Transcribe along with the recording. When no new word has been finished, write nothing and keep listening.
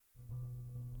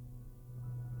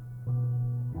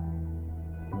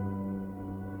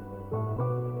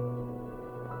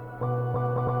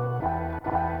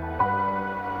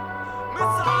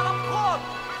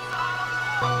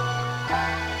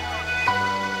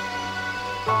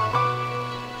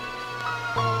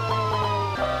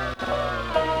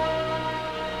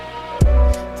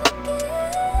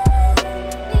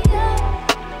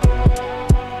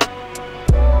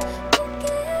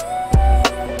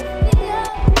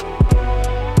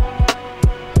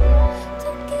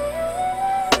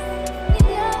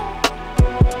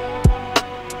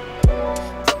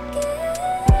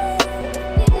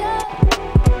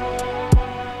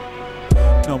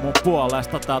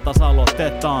puolesta täältä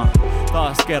salotetaan.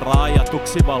 Taas kerran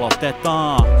ajatuksi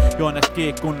valotetaan.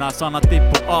 Jonnekin kun nää sanat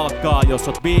tippu alkaa. Jos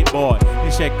oot b-boy,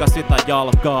 niin sheikkaa sitä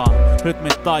jalkaa.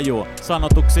 Rytmin taju,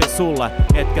 sanotuksi sulle.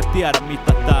 Etkä tiedä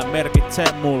mitä tää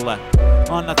merkitsee mulle.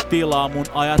 Anna tilaa mun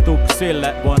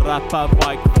ajatuksille. Voin räppää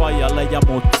vaikka fajalle ja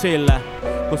mutsille.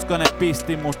 Koska ne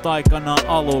pisti mut aikanaan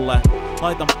alulle.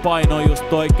 Laitan painoa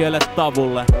just oikealle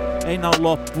tavulle. Ei nää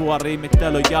loppua,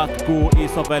 riimittely jatkuu.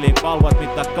 Isoveli valvot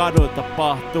mitä kaduilta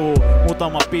tapahtuu.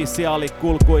 Muutama biisi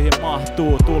alikulkuihin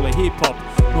mahtuu. Tuli hip-hop,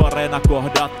 nuoreena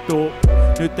kohdattuu.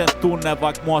 Nyt en tunne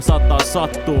vaik mua saattaa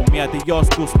sattuu. Mietin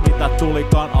joskus mitä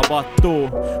tulikaan avattuu.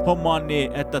 Homma on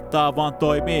niin, että tää vaan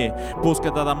toimii.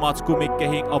 Puske tätä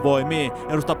matskumikkeihin avoimiin.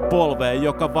 Edusta polveen,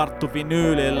 joka varttu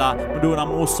vinyylillä. Mä duunan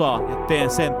musaa ja teen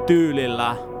sen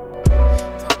tyylillä.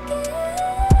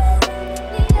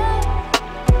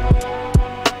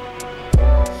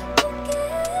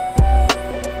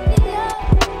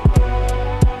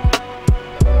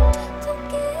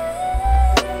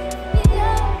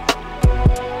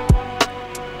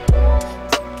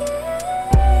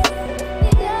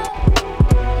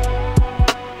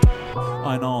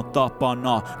 Aina on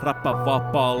tapana, räppää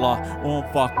vapaalla, on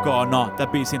vakana, tää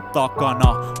biisin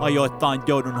takana. Ajoittain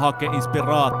joudun hakee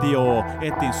inspiraatio,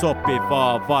 etin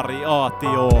sopivaa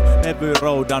variaatio. Levy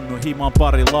roudannut himan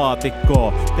pari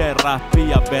laatikkoa, teen räppiä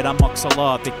ja vedän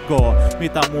maksalaatikkoa.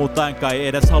 Mitä muuta enkä ei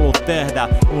edes halua tehdä,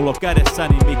 mulla on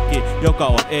kädessäni mikki, joka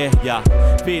on ehjä.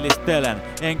 Fiilistelen,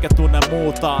 enkä tunne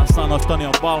muuta, sanoistani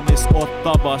on valmis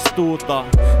ottaa vastuuta.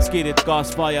 Skidit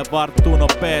kasvaa ja varttuu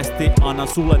nopeesti, annan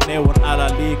sulle neuvon älä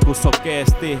liiku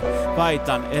sokeesti.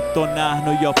 Väitän, et on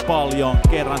nähnyt jo paljon,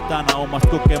 kerran tänä omasta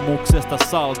kokemuksesta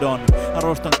saldon.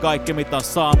 Arvostan kaikki mitä on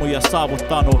saanut ja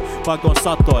saavuttanut, vaikka on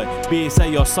satoi,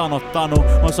 biisei jo sanottanut.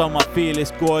 On sama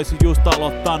fiilis kuin oisin just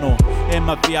aloittanut, en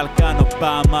mä vieläkään oo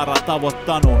päämäärä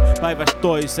tavoittanut. Päivästä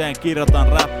toiseen kirjoitan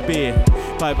räppiä,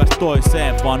 päivästä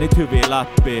toiseen vaan niit hyviä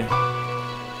läppiä.